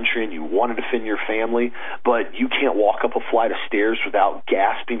defend your country and you want to defend your family, but you can't walk up a flight of stairs without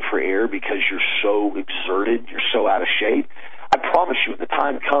gasping for air because you're so exerted, you're so out of shape, I promise you, when the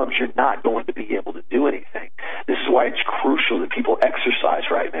time comes, you're not going to be able to do anything. This is why it's crucial that people exercise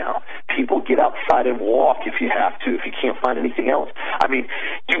right now. People get outside and walk if you have to, if you can't find anything else. I mean,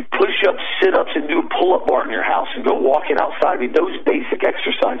 do push-ups, sit-ups, and do a pull-up bar in your house and go walking outside. I mean, those basic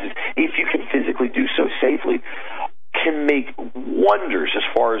exercises, if you can physically do so safely, can make wonders as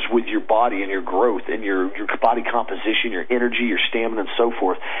far as with your body and your growth and your body composition, your energy, your stamina, and so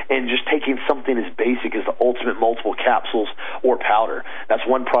forth. And just taking something as basic as the Ultimate Multiple capsules or powder. That's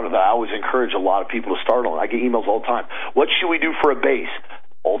one product that I always encourage a lot of people to start on. I get emails all the time. What should we do for a base?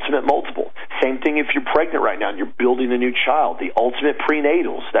 Ultimate Multiple. Same thing if you're pregnant right now and you're building a new child. The Ultimate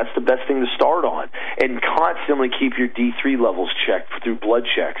Prenatals. That's the best thing to start on. And constantly keep your D3 levels checked through blood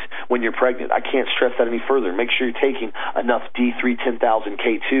checks when you're pregnant. I can't stress that any further. Make sure you're taking enough D3 10,000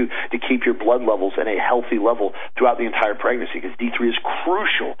 K2 to keep your blood levels at a healthy level throughout the entire pregnancy, because D3 is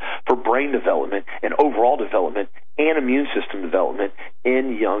crucial for brain development and overall development and immune system development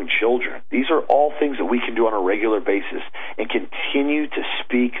in young children. These are all things that we can do on a regular basis and continue to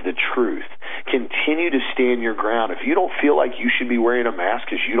speak the truth. Continue to stand your ground. If you don't feel like you should be wearing a mask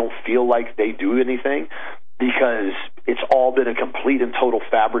because you don't feel like they do anything, because it's all been a complete and total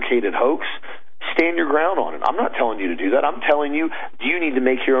fabricated hoax, stand your ground on it. I'm not telling you to do that. I'm telling you, you need to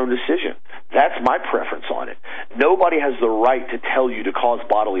make your own decision. That's my preference on it. Nobody has the right to tell you to cause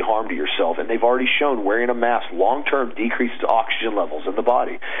bodily harm to yourself, and they've already shown wearing a mask long-term decreases oxygen levels in the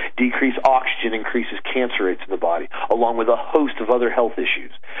body. Decreased oxygen increases cancer rates in the body, along with a host of other health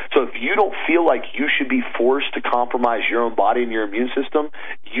issues. So if you don't feel like you should be forced to compromise your own body and your immune system,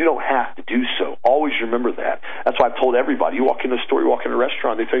 you don't have to do so. Always remember that. That's why I've told everybody, you walk in a store, you walk in a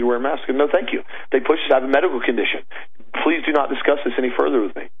restaurant, they tell you to wear a mask, and no thank you. They push us, I have a medical condition. Please do not discuss this any further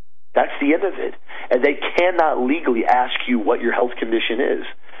with me. That's the end of it. And they cannot legally ask you what your health condition is.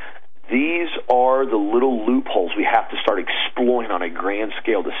 These are the little loopholes we have to start exploring on a grand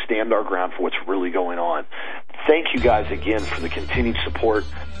scale to stand our ground for what's really going on. Thank you guys again for the continued support.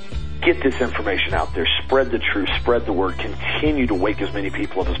 Get this information out there. Spread the truth. Spread the word. Continue to wake as many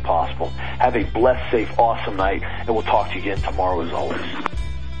people up as possible. Have a blessed, safe, awesome night, and we'll talk to you again tomorrow as always.